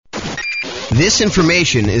This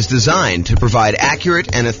information is designed to provide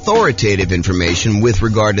accurate and authoritative information with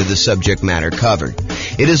regard to the subject matter covered.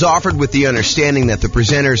 It is offered with the understanding that the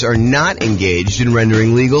presenters are not engaged in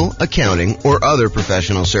rendering legal, accounting, or other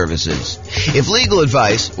professional services. If legal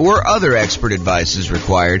advice or other expert advice is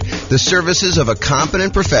required, the services of a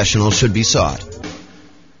competent professional should be sought.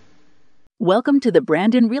 Welcome to the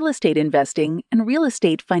Brandon Real Estate Investing and Real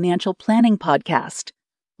Estate Financial Planning Podcast.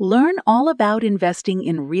 Learn all about investing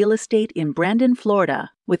in real estate in Brandon, Florida,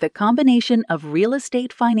 with a combination of real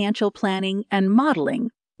estate financial planning and modeling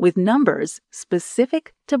with numbers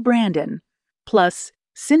specific to Brandon, plus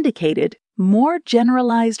syndicated, more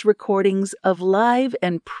generalized recordings of live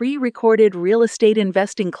and pre-recorded real estate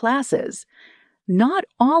investing classes, not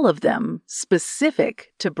all of them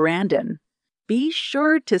specific to Brandon. Be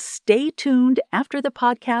sure to stay tuned after the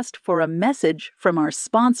podcast for a message from our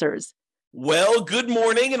sponsors. Well, good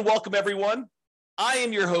morning and welcome, everyone. I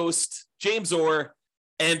am your host, James Orr,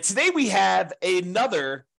 and today we have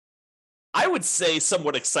another, I would say,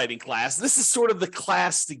 somewhat exciting class. This is sort of the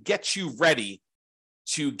class to get you ready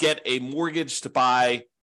to get a mortgage to buy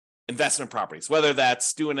investment properties, whether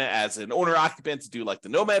that's doing it as an owner-occupant to do like the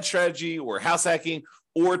nomad strategy or house hacking,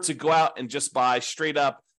 or to go out and just buy straight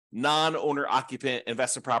up non-owner occupant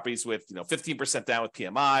investment properties with 15% down with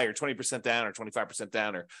PMI, or 20% down, or 25%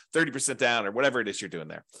 down, or 30% down, or whatever it is you're doing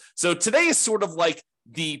there. So today is sort of like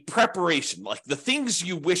the preparation, like the things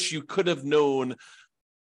you wish you could have known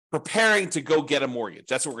preparing to go get a mortgage.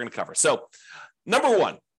 That's what we're going to cover. So number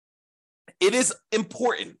one, it is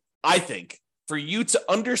important, I think, for you to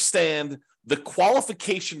understand the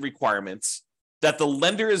qualification requirements that the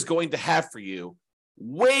lender is going to have for you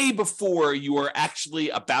way before you are actually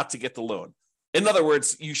about to get the loan. In other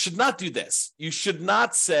words, you should not do this. You should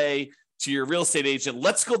not say to your real estate agent,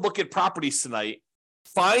 let's go look at properties tonight,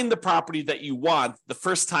 find the property that you want the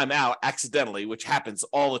first time out accidentally, which happens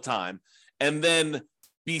all the time, and then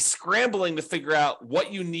be scrambling to figure out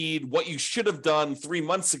what you need, what you should have done 3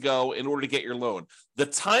 months ago in order to get your loan. The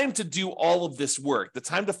time to do all of this work, the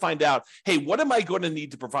time to find out, hey, what am I going to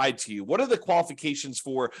need to provide to you? What are the qualifications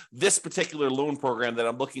for this particular loan program that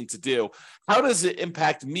I'm looking to do? How does it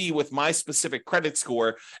impact me with my specific credit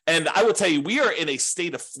score? And I will tell you, we are in a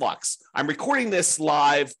state of flux. I'm recording this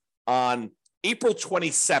live on April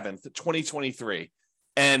 27th, 2023.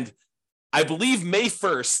 And I believe May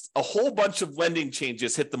 1st, a whole bunch of lending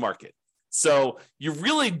changes hit the market. So you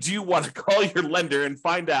really do want to call your lender and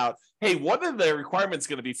find out, hey, what are the requirements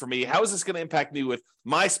going to be for me? How is this going to impact me with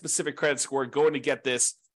my specific credit score going to get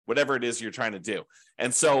this, whatever it is you're trying to do?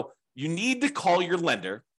 And so you need to call your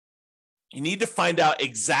lender. You need to find out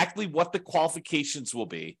exactly what the qualifications will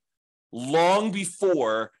be long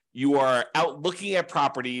before you are out looking at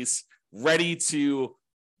properties ready to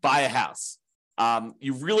buy a house.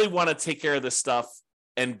 You really want to take care of this stuff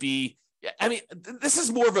and this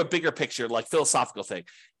is more of a bigger picture, like philosophical thing.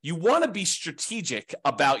 You want to be strategic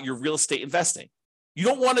about your real estate investing. You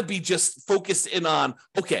don't want to be just focused in on,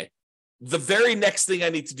 okay, the very next thing I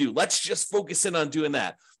need to do, let's just focus in on doing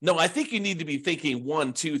that. No, I think you need to be thinking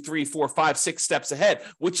 1, 2, 3, 4, 5, 6 steps ahead,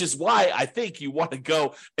 which is why I think you want to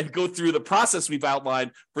go through the process we've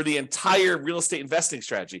outlined for the entire real estate investing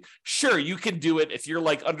strategy. Sure, you can do it if you're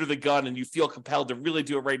like under the gun and you feel compelled to really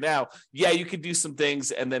do it right now. Yeah, you can do some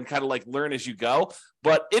things and then kind of like learn as you go.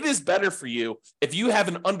 But it is better for you if you have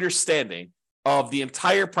an understanding of the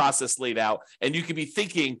entire process laid out and you can be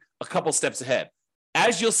thinking a couple steps ahead.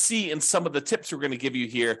 As you'll see in some of the tips we're going to give you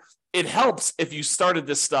here, it helps if you started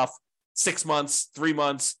this stuff 6 months, 3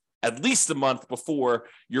 months, at least a month before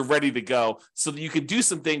you're ready to go, so that you can do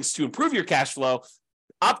some things to improve your cash flow,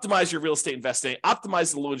 optimize your real estate investing,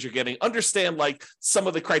 optimize the loans you're getting, understand like some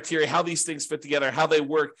of the criteria, how these things fit together, how they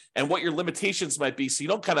work, and what your limitations might be, so you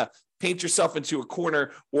don't kind of paint yourself into a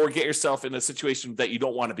corner or get yourself in a situation that you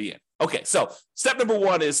don't want to be in. Okay, so step number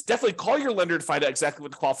one is definitely call your lender to find out exactly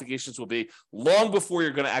what the qualifications will be long before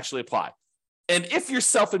you're going to actually apply. And if you're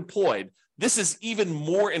self-employed, this is even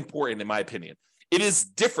more important, in my opinion. It is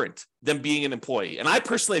different than being an employee. And I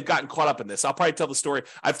personally have gotten caught up in this. I'll probably tell the story.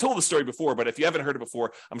 I've told the story before, but if you haven't heard it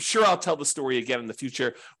before, I'm sure I'll tell the story again in the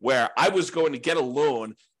future, where I was going to get a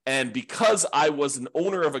loan. And because I was an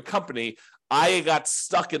owner of a company, I got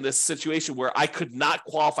stuck in this situation where I could not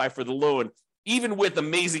qualify for the loan, even with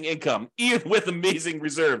amazing income, even with amazing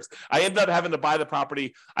reserves. I ended up having to buy the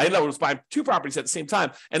property. I ended up buying 2 properties at the same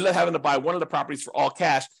time. I ended up having to buy one of the properties for all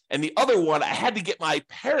cash. And the other one, I had to get my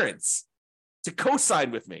parents to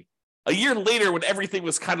co-sign with me. A year later, when everything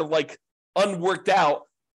was kind of like unworked out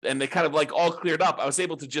and they kind of like all cleared up, I was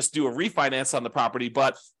able to just do a refinance on the property.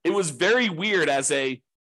 But it was very weird as a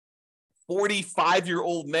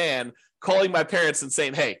 45-year-old man calling my parents and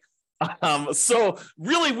saying, hey, so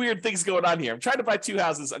really weird things going on here. I'm trying to buy 2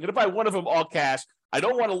 houses. I'm going to buy one of them all cash. I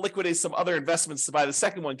don't want to liquidate some other investments to buy the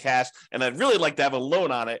second one cash, and I'd really like to have a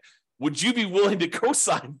loan on it. Would you be willing to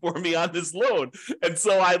co-sign for me on this loan? And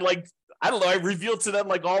so I don't know, I revealed to them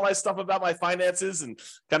like all my stuff about my finances and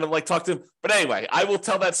kind of like talk to them. But anyway, I will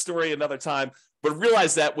tell that story another time. But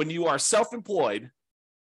realize that when you are self-employed,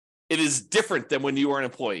 it is different than when you are an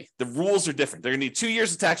employee. The rules are different. They're going to need 2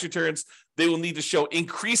 years of tax returns. They will need to show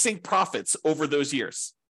increasing profits over those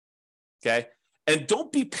years. Okay. And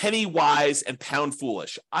don't be penny wise and pound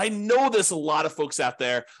foolish. I know there's a lot of folks out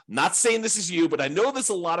there, I'm not saying this is you, but I know there's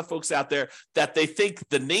a lot of folks out there that they think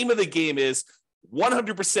the name of the game is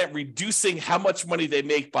 100% reducing how much money they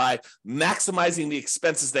make by maximizing the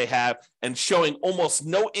expenses they have and showing almost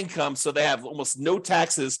no income, so they have almost no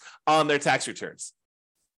taxes on their tax returns.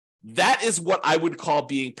 That is what I would call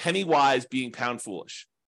being penny wise, being pound foolish.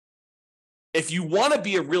 If you want to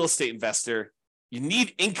be a real estate investor, you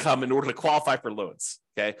need income in order to qualify for loans,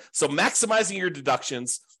 okay? So maximizing your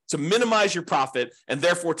deductions to minimize your profit and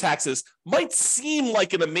therefore taxes might seem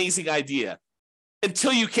like an amazing idea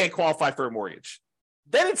until you can't qualify for a mortgage.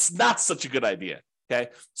 Then it's not such a good idea, okay?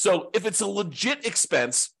 So if it's a legit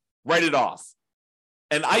expense, write it off.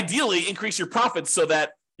 And ideally, increase your profits so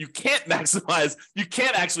that you can't maximize, you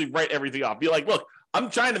can't actually write everything off. Be like, look, I'm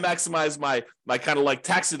trying to maximize my kind of like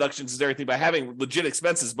tax deductions and everything by having legit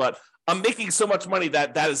expenses, but I'm making so much money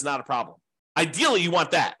that is not a problem. Ideally, you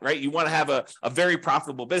want that, right? You want to have a very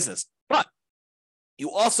profitable business, but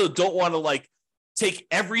you also don't want to like take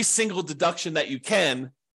every single deduction that you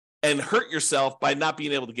can and hurt yourself by not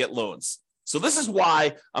being able to get loans. So this is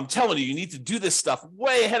why I'm telling you, you need to do this stuff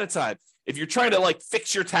way ahead of time. If you're trying to like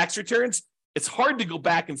fix your tax returns, it's hard to go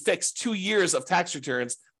back and fix 2 years of tax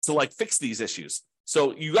returns to like fix these issues.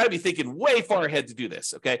 So you got to be thinking way far ahead to do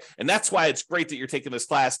this, okay? And that's why it's great that you're taking this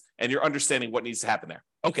class and you're understanding what needs to happen there.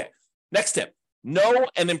 Okay, next tip, know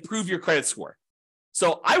and improve your credit score.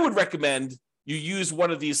 So I would recommend you use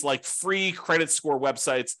one of these like free credit score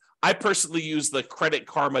websites. I personally use the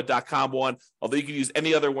creditkarma.com one, although you can use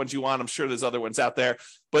any other ones you want. I'm sure there's other ones out there.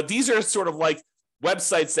 But these are sort of like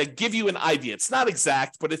websites that give you an idea. It's not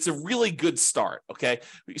exact, but it's a really good start, okay?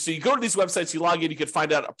 So you go to these websites, you log in, you can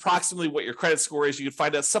find out approximately what your credit score is. You can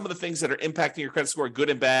find out some of the things that are impacting your credit score,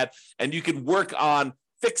 good and bad, and you can work on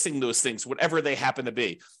fixing those things, whatever they happen to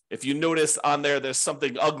be. If you notice on there's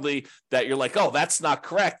something ugly that you're like, oh, that's not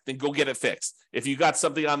correct, then go get it fixed. If you got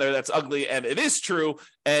something on there that's ugly and it is true,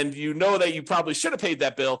 and you know that you probably should have paid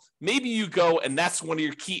that bill, maybe you go and that's one of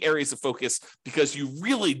your key areas of focus because you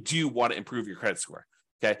really do want to improve your credit score,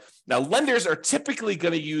 okay? Now, lenders are typically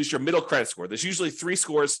going to use your middle credit score. There's usually 3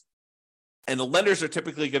 scores. And the lenders are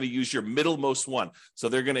typically going to use your middlemost one. So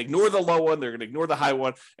they're going to ignore the low one, they're going to ignore the high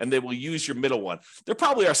one, and they will use your middle one. There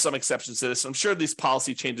probably are some exceptions to this. I'm sure these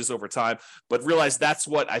policy changes over time, but realize that's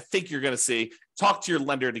what I think you're going to see. Talk to your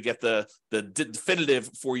lender to get the definitive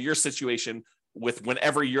for your situation with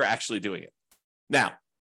whenever you're actually doing it. Now,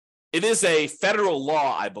 it is a federal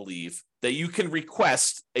law, I believe, that you can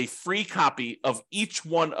request a free copy of each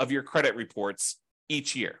one of your credit reports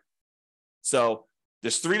each year. So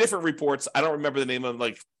there's 3 different reports. I don't remember the name of them,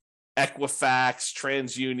 like Equifax,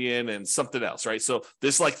 TransUnion, and something else, right? So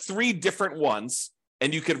there's like 3 different ones,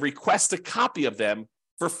 and you can request a copy of them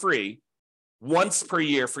for free once per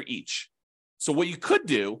year for each. So what you could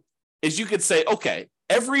do is you could say, okay,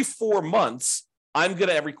 every 4 months, I'm going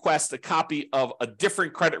to request a copy of a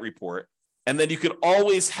different credit report, and then you could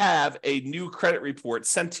always have a new credit report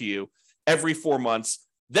sent to you every 4 months.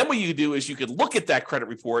 Then what you do is you could look at that credit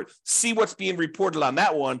report, see what's being reported on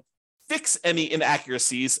that one, fix any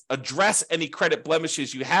inaccuracies, address any credit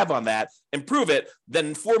blemishes you have on that, improve it.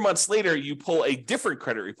 Then 4 months later, you pull a different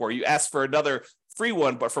credit report. You ask for another free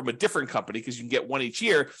one, but from a different company because you can get one each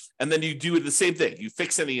year. And then you do the same thing. You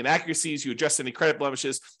fix any inaccuracies, you address any credit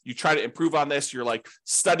blemishes, you try to improve on this. You're like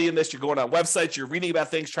studying this, you're going on websites, you're reading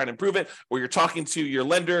about things, trying to improve it, or you're talking to your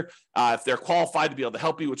lender if they're qualified to be able to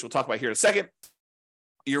help you, which we'll talk about here in a second.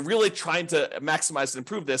 You're really trying to maximize and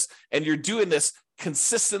improve this, and you're doing this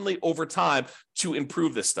consistently over time to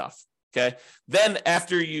improve this stuff, okay? Then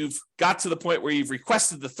after you've got to the point where you've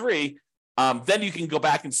requested the 3, then you can go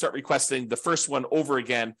back and start requesting the first one over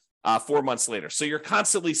again 4 months later. So you're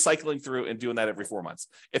constantly cycling through and doing that every 4 months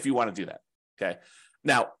if you want to do that, okay?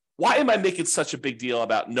 Now, why am I making such a big deal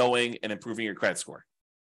about knowing and improving your credit score?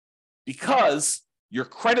 Because your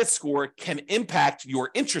credit score can impact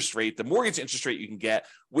your interest rate, the mortgage interest rate you can get,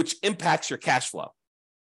 which impacts your cash flow.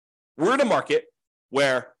 We're in a market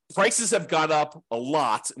where prices have gone up a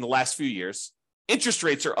lot in the last few years. Interest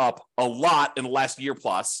rates are up a lot in the last year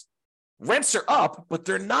plus. Rents are up, but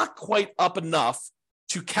they're not quite up enough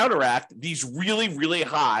to counteract these really, really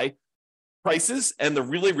high prices and the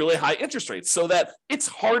really, really high interest rates, so that it's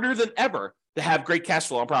harder than ever to have great cash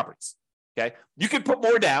flow on properties. Okay. You can put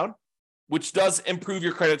more down, which does improve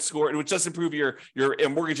your credit score, and which does improve your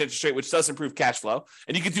mortgage interest rate, which does improve cash flow.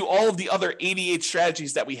 And you can do all of the other 88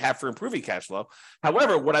 strategies that we have for improving cash flow.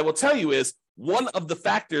 However, what I will tell you is one of the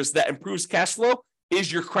factors that improves cash flow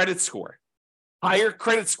is your credit score. Higher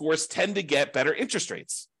credit scores tend to get better interest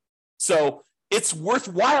rates. So it's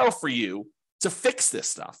worthwhile for you to fix this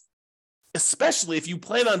stuff, especially if you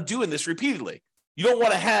plan on doing this repeatedly. You don't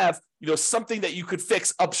want to have, something that you could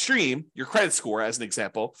fix upstream, your credit score as an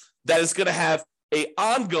example, that is going to have an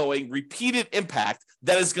ongoing repeated impact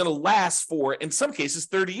that is going to last for, in some cases,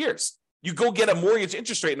 30 years. You go get a mortgage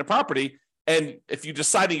interest rate in a property, and if you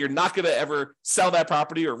decide that you're not going to ever sell that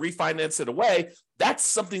property or refinance it away, that's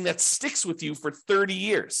something that sticks with you for 30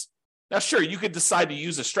 years. Now, sure, you could decide to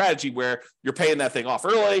use a strategy where you're paying that thing off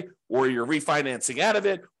early, or you're refinancing out of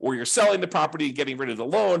it, or you're selling the property and getting rid of the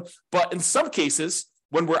loan. But in some cases,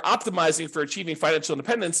 when we're optimizing for achieving financial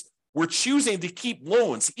independence, we're choosing to keep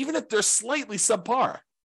loans, even if they're slightly subpar.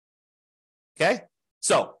 Okay?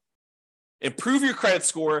 So improve your credit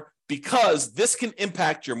score, because this can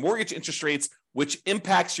impact your mortgage interest rates, which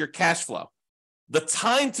impacts your cash flow. The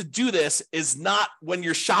time to do this is not when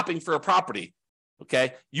you're shopping for a property.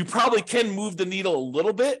 Okay, you probably can move the needle a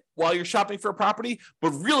little bit while you're shopping for a property,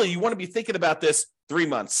 but really you want to be thinking about this 3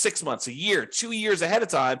 months, 6 months, a year, 2 years ahead of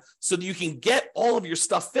time, so that you can get all of your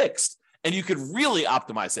stuff fixed and you can really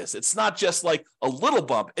optimize this. It's not just like a little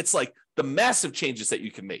bump, it's like the massive changes that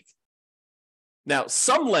you can make. Now,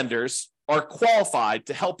 some lenders are qualified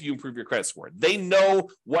to help you improve your credit score. They know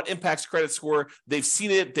what impacts credit score. They've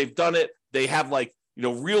seen it, they've done it. They have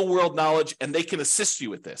real world knowledge, and they can assist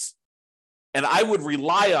you with this. And I would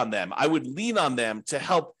rely on them. I would lean on them to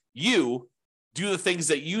help you do the things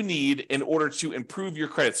that you need in order to improve your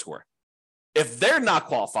credit score. If they're not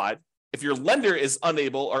qualified, if your lender is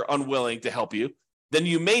unable or unwilling to help you, then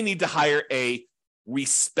you may need to hire a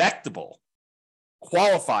respectable,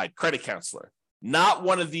 qualified credit counselor, not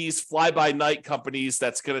one of these fly-by-night companies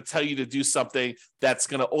that's going to tell you to do something that's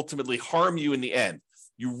going to ultimately harm you in the end.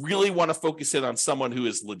 You really want to focus in on someone who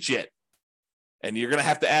is legit. And you're going to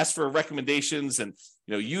have to ask for recommendations and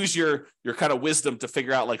use your kind of wisdom to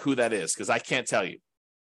figure out who that is, because I can't tell you.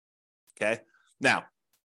 Okay. Now,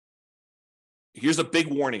 here's a big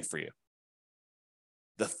warning for you.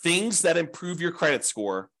 The things that improve your credit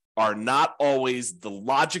score are not always the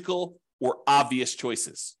logical or obvious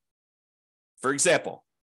choices. For example,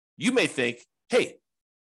 you may think, hey,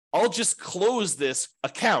 I'll just close this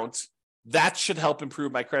account. That should help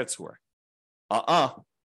improve my credit score.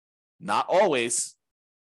 Not always.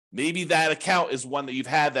 Maybe that account is one that you've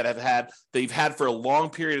had for a long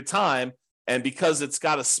period of time, and because it's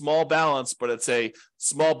got a small balance, but it's a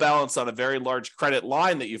small balance on a very large credit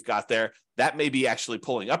line that you've got there, that may be actually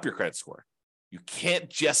pulling up your credit score. You can't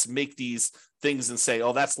just make these things and say,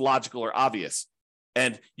 oh, that's logical or obvious.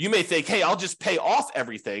 And you may think, hey, I'll just pay off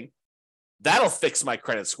everything. That'll fix my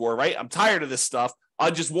credit score, right? I'm tired of this stuff. I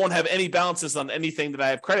just won't have any balances on anything that I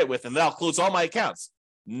have credit with, and then I'll close all my accounts.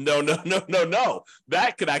 No.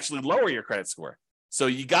 That could actually lower your credit score. So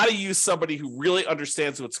you got to use somebody who really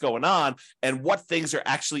understands what's going on and what things are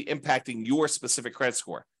actually impacting your specific credit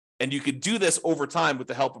score. And you can do this over time with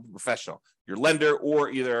the help of a professional, your lender,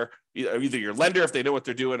 or either your lender if they know what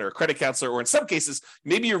they're doing, or a credit counselor, or in some cases,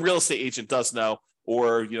 maybe your real estate agent does know,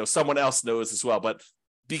 or someone else knows as well. But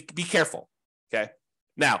be careful. Okay.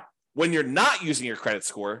 Now, when you're not using your credit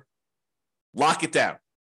score, lock it down.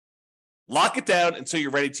 Lock it down until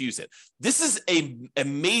you're ready to use it. This is a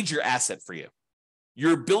major asset for you.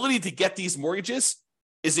 Your ability to get these mortgages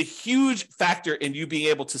is a huge factor in you being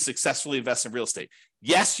able to successfully invest in real estate.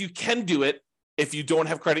 Yes, you can do it if you don't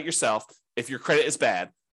have credit yourself, if your credit is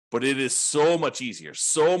bad, but it is so much easier,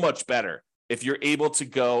 so much better if you're able to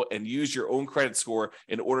go and use your own credit score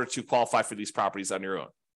in order to qualify for these properties on your own.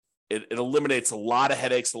 It eliminates a lot of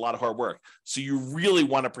headaches, a lot of hard work. So you really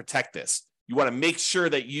want to protect this. You want to make sure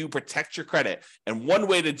that you protect your credit. And one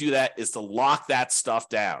way to do that is to lock that stuff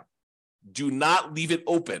down. Do not leave it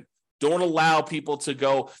open. Don't allow people to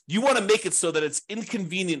go. You want to make it so that it's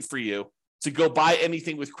inconvenient for you to go buy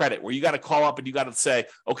anything with credit, where you got to call up and you got to say,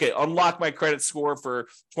 okay, unlock my credit score for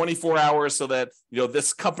 24 hours so that,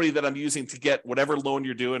 this company that I'm using to get whatever loan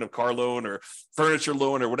you're doing, a car loan or furniture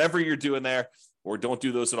loan or whatever you're doing there, or don't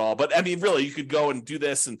do those at all. But I mean, really, you could go and do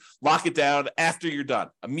this and lock it down after you're done.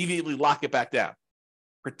 Immediately lock it back down.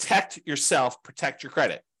 Protect yourself, protect your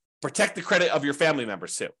credit, protect the credit of your family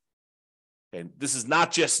members too. And this is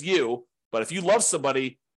not just you, But if you love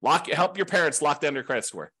somebody, help your parents lock down their credit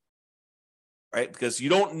score, right? Because you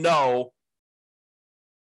don't know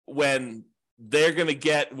when they're going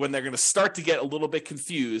to start to get a little bit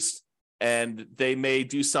confused, and they may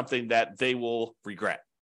do something that they will regret.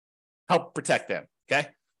 Help protect them, okay?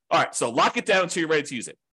 All right, so lock it down until you're ready to use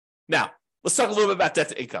it. Now, let's talk a little bit about debt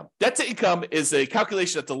to income. Debt to income is a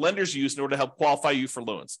calculation that the lenders use in order to help qualify you for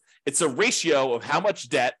loans. It's a ratio of how much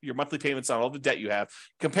debt, your monthly payments on all the debt you have,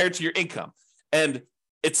 compared to your income. And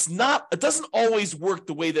it doesn't always work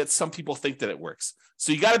the way that some people think that it works.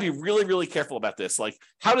 So you got to be really, really careful about this. Like,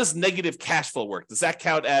 how does negative cash flow work? Does that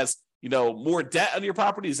count as, more debt on your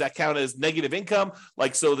property? Does that count as negative income?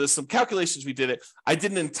 So there's some calculations we did it. I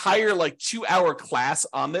did an entire 2-hour class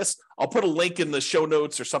on this. I'll put a link in the show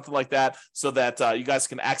notes or something like that so that you guys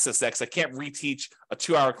can access that, because I can't reteach a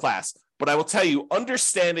 2-hour class. But I will tell you,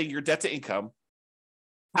 understanding your debt to income,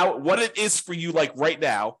 what it is for you right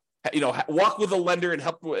now, walk with a lender and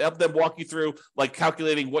help them walk you through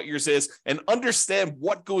calculating what yours is, and understand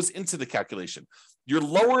what goes into the calculation. Your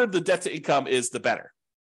lower the debt to income is, the better.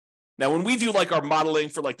 Now, when we do our modeling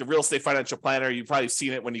for the real estate financial planner, you've probably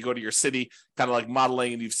seen it when you go to your city, kind of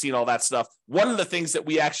modeling, and you've seen all that stuff. One of the things that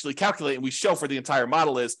we actually calculate and we show for the entire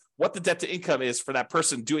model is what the debt to income is for that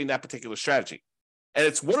person doing that particular strategy. And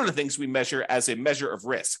it's one of the things we measure as a measure of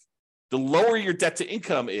risk. The lower your debt to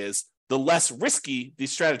income is, the less risky the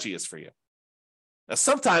strategy is for you. Now,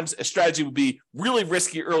 sometimes a strategy would be really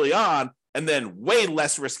risky early on and then way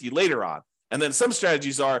less risky later on. And then some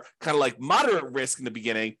strategies are kind of moderate risk in the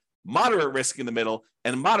beginning, moderate risk in the middle,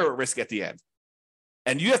 and moderate risk at the end.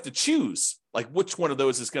 And you have to choose which one of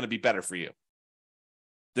those is going to be better for you.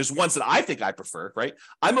 There's ones that I think I prefer, right?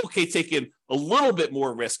 I'm okay taking a little bit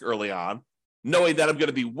more risk early on, knowing that I'm going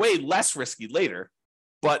to be way less risky later.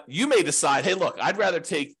 But you may decide, hey, look, I'd rather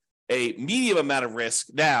take a medium amount of risk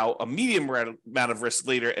now, a medium amount of risk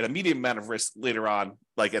later, and a medium amount of risk later on,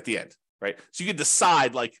 at the end, right? So you can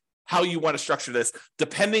decide how you want to structure this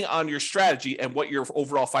depending on your strategy and what your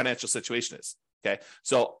overall financial situation is, okay?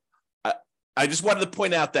 So I just wanted to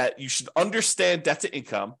point out that you should understand debt to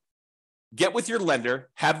income, get with your lender,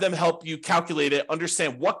 have them help you calculate it,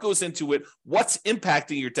 understand what goes into it, what's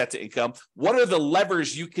impacting your debt to income, what are the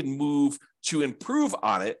levers you can move to improve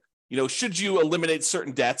on it. Should you eliminate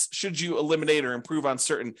certain debts? Should you eliminate or improve on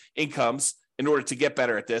certain incomes in order to get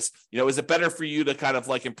better at this? Is it better for you to kind of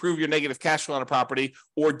improve your negative cash flow on a property,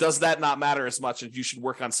 or does that not matter as much and you should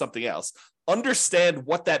work on something else? Understand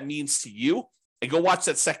what that means to you, and go watch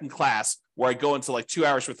that second class where I go into 2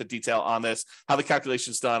 hours worth of detail on this, how the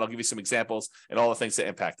calculation is done. I'll give you some examples and all the things that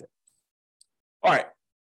impact it. All right.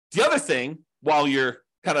 The other thing, while you're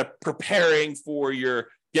kind of preparing for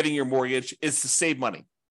getting your mortgage, is to save money.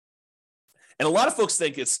 And a lot of folks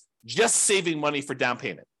think it's just saving money for down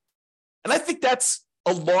payment. And I think that's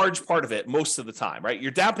a large part of it most of the time, right?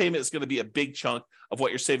 Your down payment is going to be a big chunk of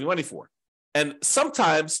what you're saving money for. And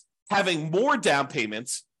sometimes having more down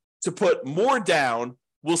payments to put more down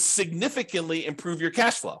will significantly improve your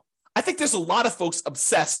cash flow. I think there's a lot of folks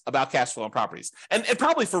obsessed about cash flow on properties, and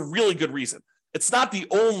probably for really good reason. It's not the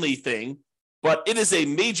only thing, but it is a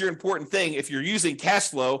major important thing if you're using cash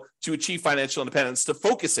flow to achieve financial independence, to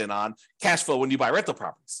focus in on cash flow when you buy rental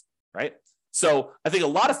properties, right? So I think a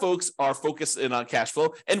lot of folks are focused in on cash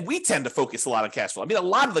flow, and we tend to focus a lot on cash flow. I mean, a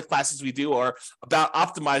lot of the classes we do are about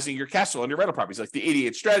optimizing your cash flow on your rental properties, like the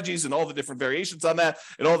 88 strategies and all the different variations on that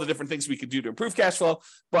and all the different things we could do to improve cash flow.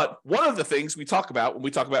 But one of the things we talk about when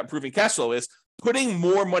we talk about improving cash flow is putting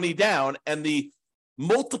more money down and the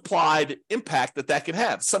multiplied impact that can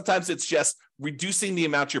have. Sometimes it's just reducing the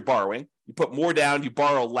amount you're borrowing. You put more down, you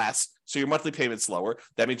borrow less, so your monthly payment's lower.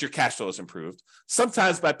 That means your cash flow is improved.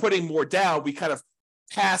 Sometimes by putting more down, we kind of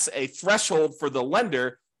pass a threshold for the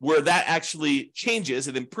lender where that actually changes.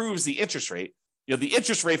 It improves the interest rate. The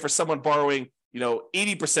interest rate for someone borrowing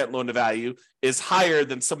 80% loan to value is higher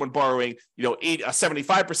than someone borrowing, a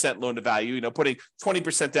 75% loan to value, putting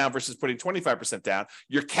 20% down versus putting 25% down.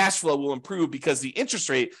 Your cash flow will improve because the interest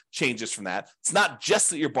rate changes from that. It's not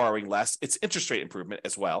just that you're borrowing less, it's interest rate improvement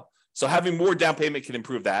as well. So having more down payment can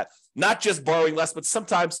improve that. Not just borrowing less, but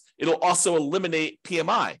sometimes it'll also eliminate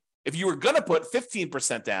PMI. If you were going to put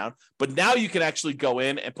 15% down, but now you can actually go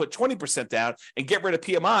in and put 20% down and get rid of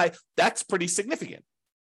PMI, that's pretty significant.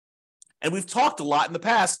 And we've talked a lot in the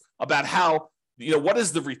past about how, what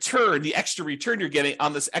is the return, the extra return you're getting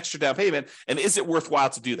on this extra down payment, and is it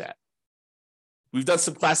worthwhile to do that? We've done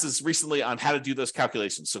some classes recently on how to do those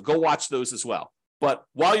calculations, so go watch those as well. But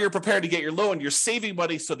while you're prepared to get your loan, you're saving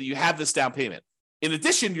money so that you have this down payment. In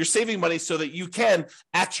addition, you're saving money so that you can,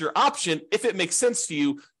 at your option, if it makes sense to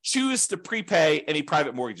you, choose to prepay any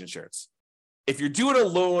private mortgage insurance. if you're doing a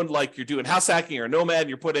loan like you're doing house hacking or Nomad, and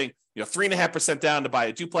you're putting 3.5% down to buy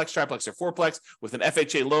a duplex, triplex, or fourplex with an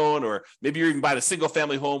FHA loan, or maybe you're even buying a single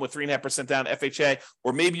family home with 3.5% down FHA,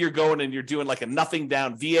 or maybe you're going and you're doing like a nothing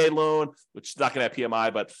down VA loan, which is not going to have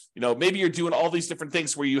PMI, but maybe you're doing all these different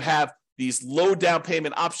things where you have these low down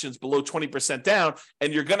payment options below 20% down,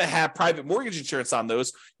 and you're going to have private mortgage insurance on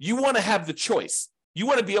those. You want to have the choice. You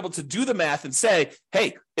want to be able to do the math and say,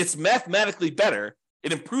 hey, it's mathematically better.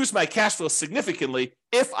 It improves my cash flow significantly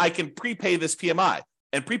if I can prepay this PMI.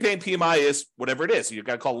 And prepaying PMI is whatever it is. You've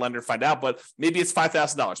got to call a lender and find out, but maybe it's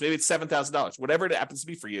 $5,000, maybe it's $7,000, whatever it happens to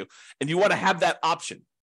be for you. And you want to have that option.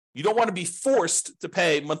 You don't want to be forced to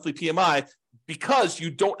pay monthly PMI because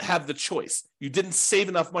you don't have the choice. You didn't save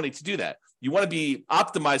enough money to do that. You want to be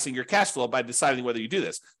optimizing your cash flow by deciding whether you do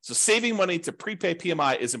this. So saving money to prepay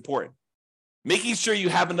PMI is important. Making sure you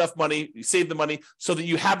have enough money, you save the money so that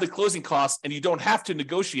you have the closing costs and you don't have to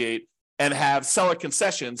negotiate and have seller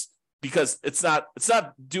concessions, because it's not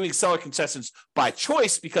doing seller concessions by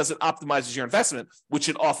choice because it optimizes your investment, which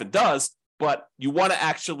it often does, but you want to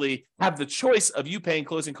actually have the choice of you paying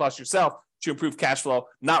closing costs yourself to improve cash flow,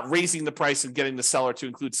 not raising the price and getting the seller to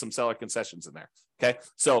include some seller concessions in there, okay?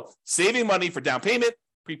 So saving money for down payment,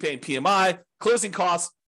 prepaying PMI, closing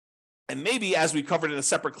costs, and maybe, as we covered in a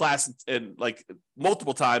separate class and like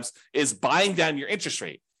multiple times, is buying down your interest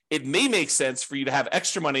rate. It may make sense for you to have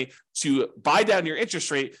extra money to buy down your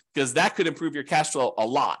interest rate because that could improve your cash flow a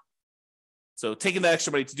lot. So taking that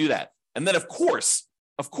extra money to do that. And then, of course,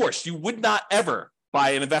 you would not ever buy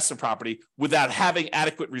an investment property without having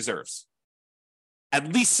adequate reserves.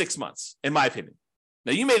 At least 6 months, in my opinion.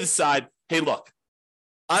 Now, you may decide, hey, look,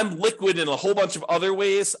 I'm liquid in a whole bunch of other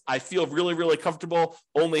ways. I feel really, really comfortable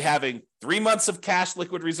only having 3 months of cash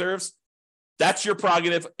liquid reserves. That's your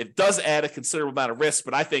prerogative. It does add a considerable amount of risk,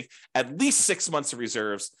 but I think at least 6 months of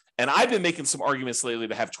reserves. And I've been making some arguments lately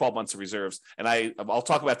to have 12 months of reserves. And I'll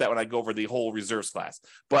talk about that when I go over the whole reserves class.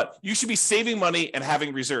 But you should be saving money and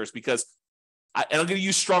having reserves because, and I'm going to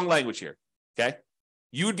use strong language here, okay?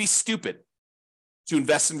 You would be stupid to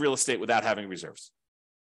invest in real estate without having reserves,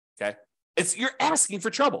 okay? You're asking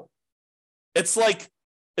for trouble. It's like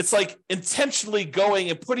intentionally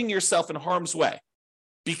going and putting yourself in harm's way,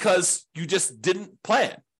 because you just didn't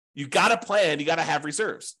plan. You got to plan. You got to have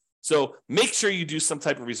reserves. So make sure you do some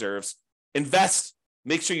type of reserves, invest,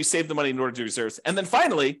 make sure you save the money in order to do reserves. And then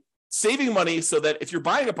finally, saving money so that if you're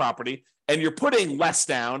buying a property and you're putting less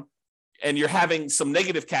down and you're having some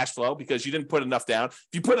negative cash flow because you didn't put enough down. If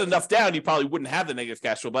you put enough down, you probably wouldn't have the negative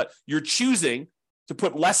cash flow, but you're choosing to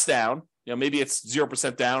put less down. Maybe it's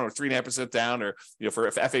 0% down or 3.5% down, or, for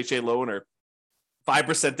an FHA loan, or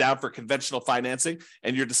 5% down for conventional financing,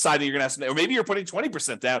 and you're deciding you're going to have some, or maybe you're putting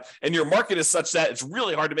 20% down and your market is such that it's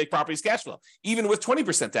really hard to make properties cash flow, even with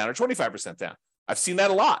 20% down or 25% down. I've seen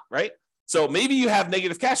that a lot, right? So maybe you have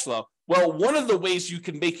negative cash flow. Well, one of the ways you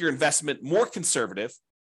can make your investment more conservative,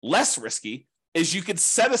 less risky, is you can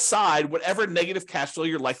set aside whatever negative cash flow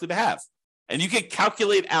you're likely to have. And you can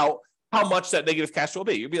calculate out how much that negative cash flow will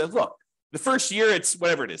be. You'll be like, look, the first year it's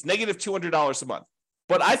whatever it is, negative $200 a month.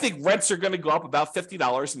 But I think rents are going to go up about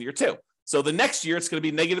 $50 in year two. So the next year, it's going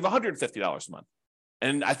to be negative $150 a month.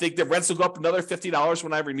 And I think the rents will go up another $50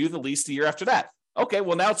 when I renew the lease the year after that. Okay,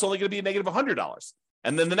 well, now it's only going to be a negative $100.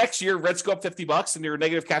 And then the next year, rents go up $50 and your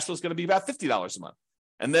negative cash flow is going to be about $50 a month.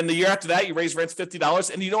 And then the year after that, you raise rents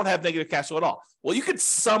 $50 and you don't have negative cash flow at all. Well, you could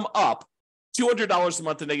sum up $200 a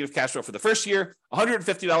month in negative cash flow for the first year,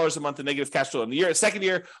 $150 a month in negative cash flow in the second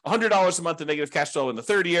year, $100 a month in negative cash flow in the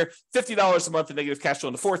third year, $50 a month in negative cash flow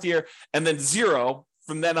in the fourth year, and then zero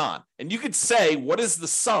from then on. And you could say, what is the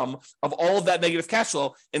sum of all of that negative cash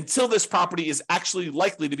flow until this property is actually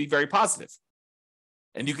likely to be very positive?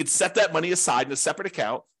 And you could set that money aside in a separate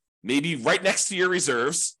account, maybe right next to your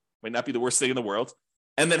reserves, might not be the worst thing in the world,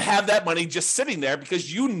 and then have that money just sitting there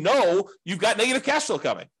because you know you've got negative cash flow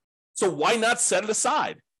coming. So why not set it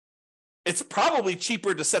aside? It's probably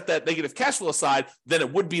cheaper to set that negative cash flow aside than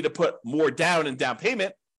it would be to put more down in down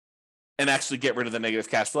payment and actually get rid of the negative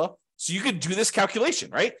cash flow. So you could do this calculation,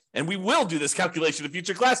 right? And we will do this calculation in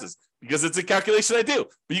future classes because it's a calculation I do.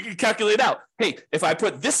 But you can calculate out, hey, if I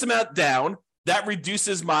put this amount down, that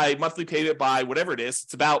reduces my monthly payment by whatever it is.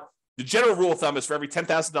 It's about, the general rule of thumb is for every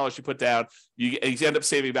 $10,000 you put down, you end up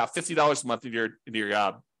saving about $50 a month in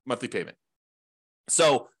your monthly payment.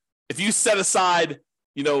 So if you set aside,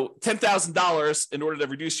 $10,000 in order to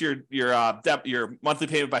reduce your monthly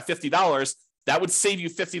payment by $50, that would save you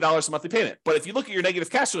 $50 a monthly payment. But if you look at your negative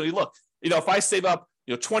cash flow, if I save up,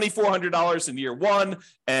 $2,400 in year one,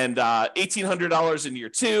 and $1,800 in year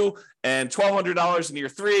two, and $1,200 in year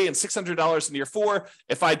three, and $600 in year four.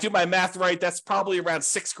 If I do my math right, that's probably around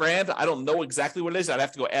 $6,000. I don't know exactly what it is. I'd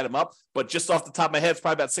have to go add them up, but just off the top of my head, it's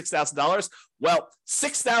probably about $6,000. Well,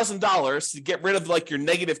 $6,000 to get rid of like your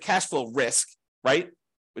negative cash flow risk, right?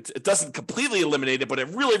 It doesn't completely eliminate it, but it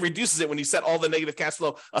really reduces it when you set all the negative cash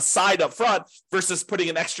flow aside up front versus putting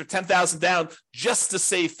an extra $10,000 down just to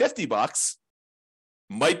save $50.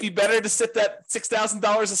 Might be better to set that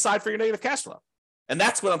 $6,000 aside for your negative cash flow. And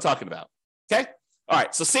that's what I'm talking about. Okay. All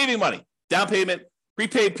right. So saving money, down payment,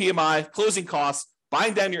 prepaid PMI, closing costs,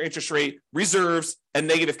 buying down your interest rate, reserves, and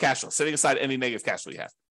negative cash flow, setting aside any negative cash flow you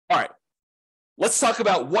have. All right. Let's talk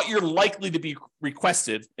about what you're likely to be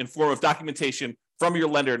requested in form of documentation from your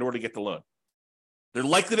lender in order to get the loan. They're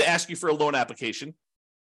likely to ask you for a loan application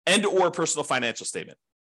and or a personal financial statement.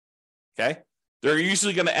 Okay. They're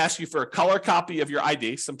usually going to ask you for a color copy of your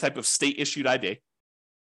ID, some type of state-issued ID,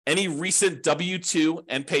 any recent W-2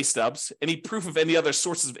 and pay stubs, any proof of any other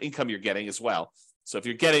sources of income you're getting as well. So if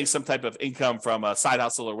you're getting some type of income from a side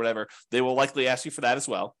hustle or whatever, they will likely ask you for that as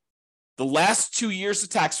well. The last 2 years of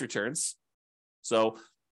tax returns. So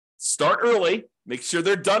start early, make sure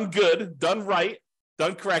they're done good, done right,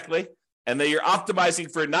 done correctly, and that you're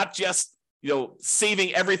optimizing for not just,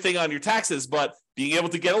 saving everything on your taxes, but being able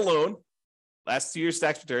to get a loan. Last 2 years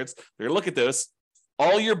tax returns, they're going to look at those.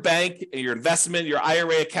 All your bank, your investment, your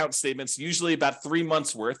IRA account statements, usually about 3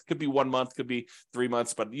 months worth. Could be 1 month, could be 3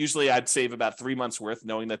 months, but usually I'd save about 3 months worth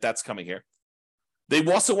knowing that that's coming here. They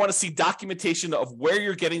also want to see documentation of where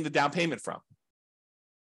you're getting the down payment from.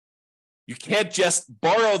 You can't just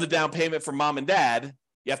borrow the down payment from mom and dad.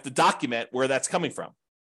 You have to document where that's coming from.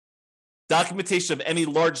 Documentation of any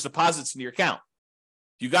large deposits in your account.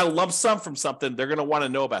 If you got a lump sum from something, they're going to want to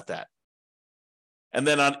know about that. And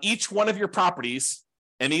then on each one of your properties,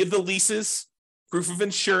 any of the leases, proof of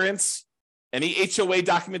insurance, any HOA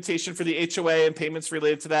documentation for the HOA and payments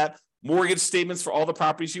related to that, mortgage statements for all the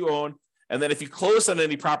properties you own. And then if you closed on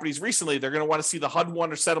any properties recently, they're going to want to see the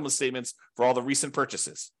HUD-1 or settlement statements for all the recent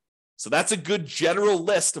purchases. So that's a good general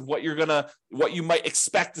list of what you might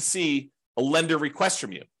expect to see a lender request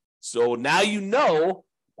from you. So now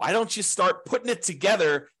why don't you start putting it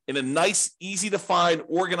together in a nice, easy to find,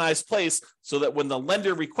 organized place so that when the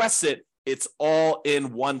lender requests it, it's all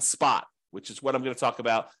in one spot, which is what I'm going to talk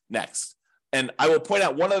about next. And I will point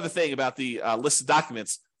out one other thing about the list of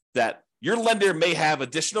documents, that your lender may have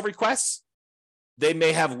additional requests. They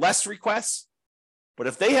may have less requests. But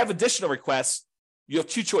if they have additional requests, you have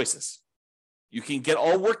two choices. You can get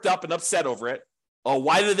all worked up and upset over it. Oh,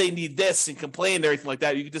 why do they need this, and complain and everything like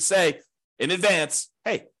that? You can just say in advance,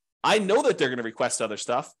 hey, I know that they're going to request other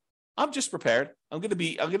stuff. I'm just prepared. I'm going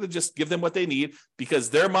to just give them what they need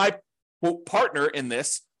because they're my partner in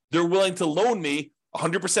this. They're willing to loan me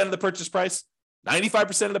 100% of the purchase price,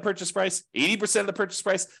 95% of the purchase price, 80% of the purchase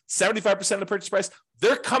price, 75% of the purchase price.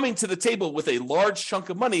 They're coming to the table with a large chunk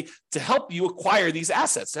of money to help you acquire these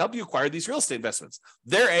assets, to help you acquire these real estate investments.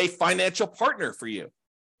 They're a financial partner for you.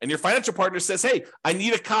 And your financial partner says, hey, I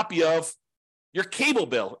need a copy of your cable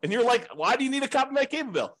bill. And you're like, why do you need a copy of my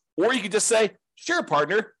cable bill? Or you could just say, sure,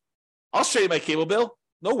 partner, I'll show you my cable bill.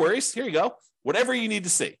 No worries. Here you go. Whatever you need to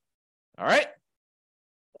see. All right.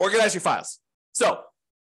 Organize your files. So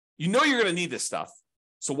you're going to need this stuff.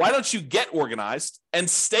 So why don't you get organized and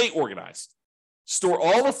stay organized? Store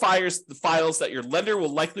all the files that your lender will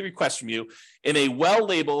likely request from you in a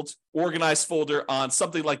well-labeled, organized folder on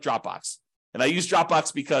something like Dropbox. And I use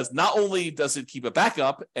Dropbox because not only does it keep a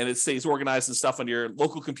backup and it stays organized and stuff on your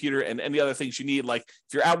local computer and any other things you need, like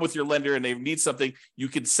if you're out with your lender and they need something, you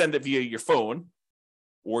can send it via your phone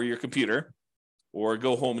or your computer or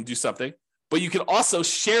go home and do something. But you can also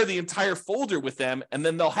share the entire folder with them, and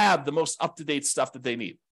then they'll have the most up-to-date stuff that they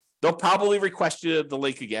need. They'll probably request you the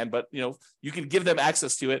link again, but you can give them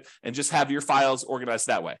access to it and just have your files organized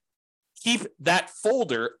that way. Keep that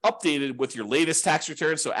folder updated with your latest tax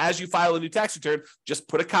return. So as you file a new tax return, just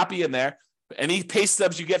put a copy in there. Any pay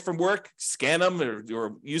stubs you get from work, scan them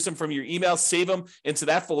or use them from your email, save them into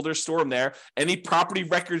that folder, store them there. Any property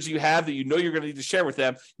records you have that you're going to need to share with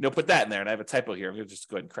them, put that in there. And I have a typo here. I'm going to just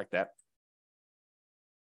go ahead and correct that.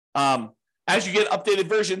 As you get updated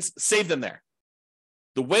versions, save them there.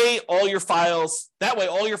 That way all your files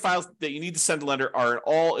that you need to send to lender are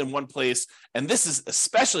all in one place. And this is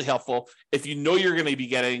especially helpful if you're going to be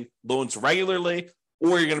getting loans regularly,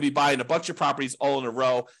 or you're going to be buying a bunch of properties all in a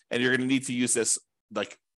row, and you're going to need to use this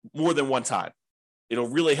like more than one time. It'll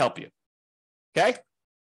really help you. Okay?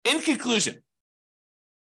 In conclusion,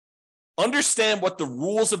 understand what the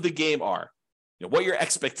rules of the game are. what your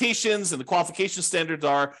expectations and the qualification standards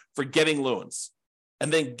are for getting loans.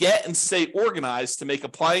 And then get and stay organized to make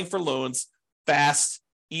applying for loans fast,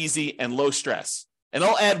 easy, and low stress. And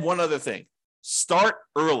I'll add one other thing. Start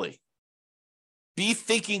early. Be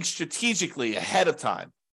thinking strategically ahead of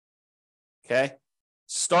time. Okay?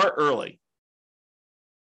 Start early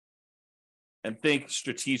and think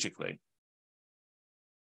strategically.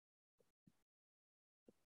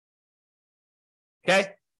 Okay?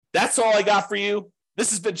 That's all I got for you. This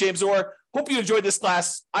has been James Orr. Hope you enjoyed this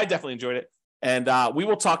class. I definitely enjoyed it. And we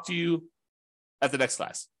will talk to you at the next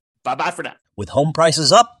class. Bye-bye for now. With home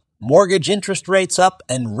prices up, mortgage interest rates up,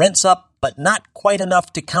 and rents up, but not quite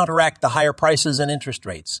enough to counteract the higher prices and interest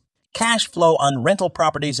rates, cash flow on rental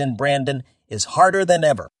properties in Brandon is harder than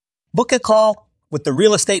ever. Book a call with the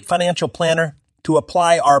Real Estate Financial Planner to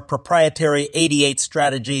apply our proprietary 88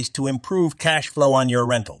 strategies to improve cash flow on your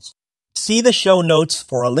rentals. See the show notes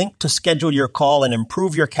for a link to schedule your call and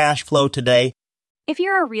improve your cash flow today. If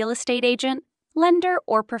you're a real estate agent, lender,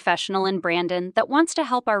 or professional in Brandon that wants to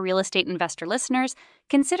help our real estate investor listeners,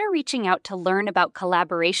 consider reaching out to learn about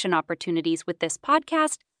collaboration opportunities with this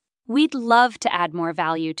podcast. We'd love to add more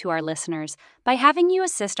value to our listeners by having you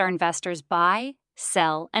assist our investors buy,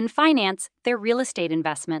 sell, and finance their real estate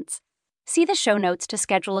investments. See the show notes to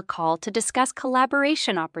schedule a call to discuss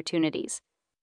collaboration opportunities.